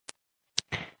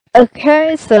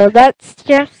Okay, so let's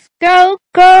just go,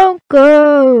 go,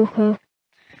 go.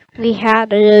 We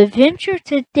had an adventure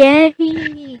today.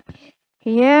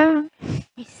 Yeah,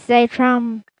 we stayed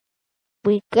from,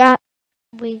 we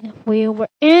were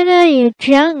in a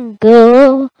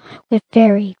jungle with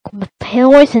very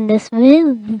poisonous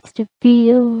villains to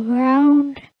be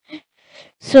around.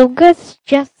 So let's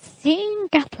just sing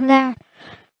out loud.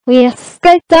 We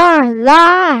escaped our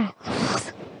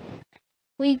lives.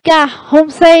 We got home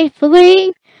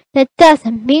safely. That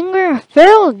doesn't mean we're a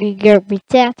failure. We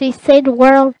sadly saved the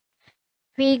world.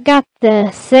 We got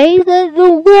to save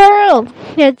the world.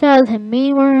 That doesn't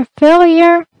mean we're a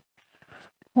failure.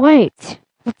 Wait,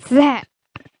 what's that?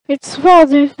 It's for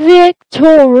the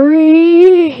victory.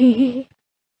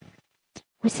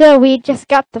 So we just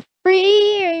got to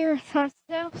free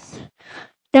ourselves.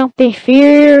 Don't be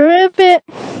fear of it.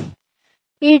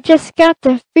 You just got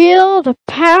to feel the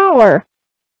power.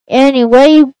 Any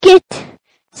way you get.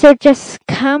 So just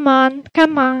come on.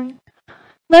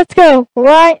 Let's go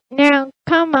right now.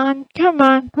 Come on.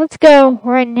 Let's go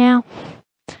right now.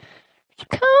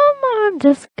 Come on,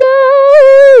 just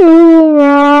go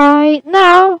right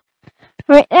now.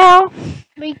 Right now,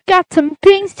 we got some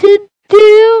things to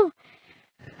do.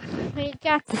 We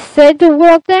got to save the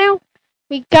world now.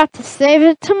 We got to save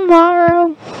it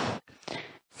tomorrow.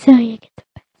 So you get the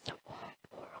best of all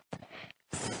worlds.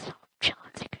 So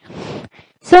challenging.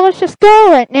 So let's just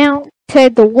go right now.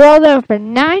 Save the world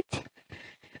overnight.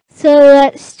 So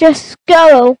let's just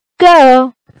go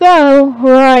right now. Go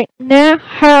right now.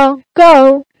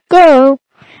 Go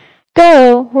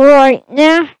right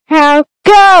now.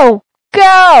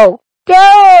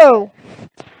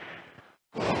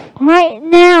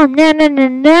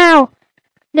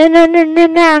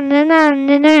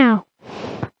 No.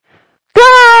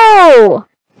 Go!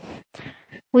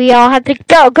 We all have to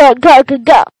go.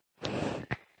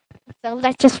 So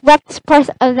let's just wrap this place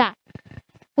up.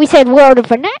 We said world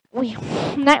overnight. We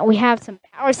have some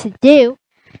powers to do.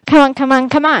 Come on.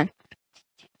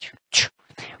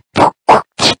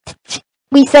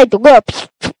 We saved the world.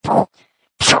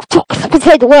 We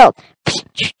saved the world.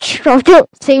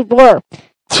 Save the world.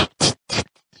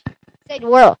 Save the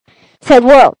world. Save the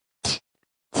world.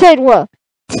 Save the world.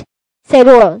 Save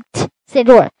the world. Save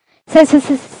the world.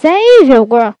 Save the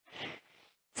world.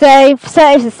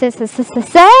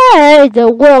 Save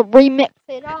the world. Remix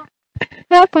it all.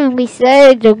 Up when we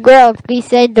save the world.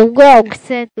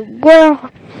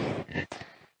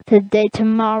 Today,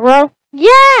 tomorrow.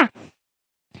 Yeah!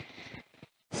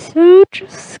 So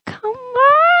just come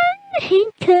on. He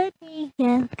could be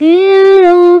a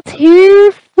little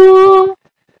tearful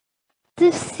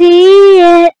to see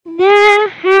it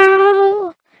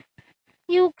now.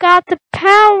 You got the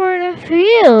power to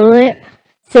feel it.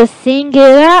 So sing it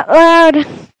out loud.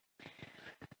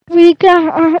 We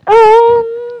got our own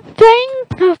thing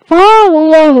to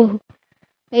follow.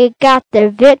 We got the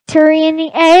victory in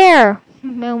the air.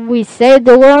 And we say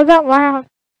the world out loud.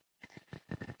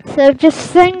 So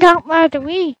just sing out loud.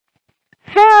 We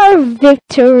have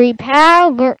victory,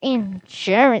 power,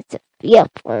 insurance to feel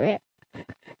for it.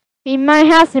 We might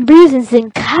have some bruises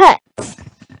and cuts.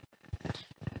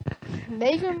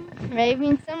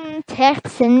 Maybe some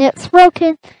text and it's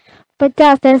broken. But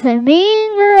that doesn't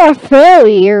mean we're a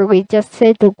failure. We just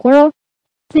saved the world.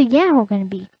 So yeah, we're gonna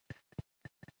be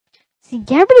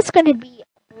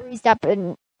bruised up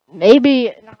and maybe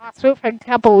in the hospital for a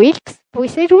couple weeks. But we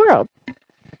saved the world.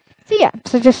 So yeah,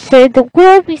 so just save the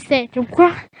world. We saved the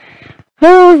world.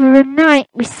 Overnight,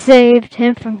 we saved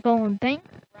him from going bankrupt.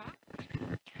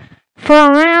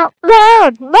 From out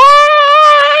loud.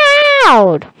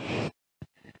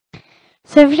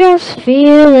 So just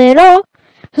feel it all.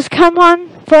 Just come on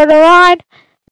for the ride.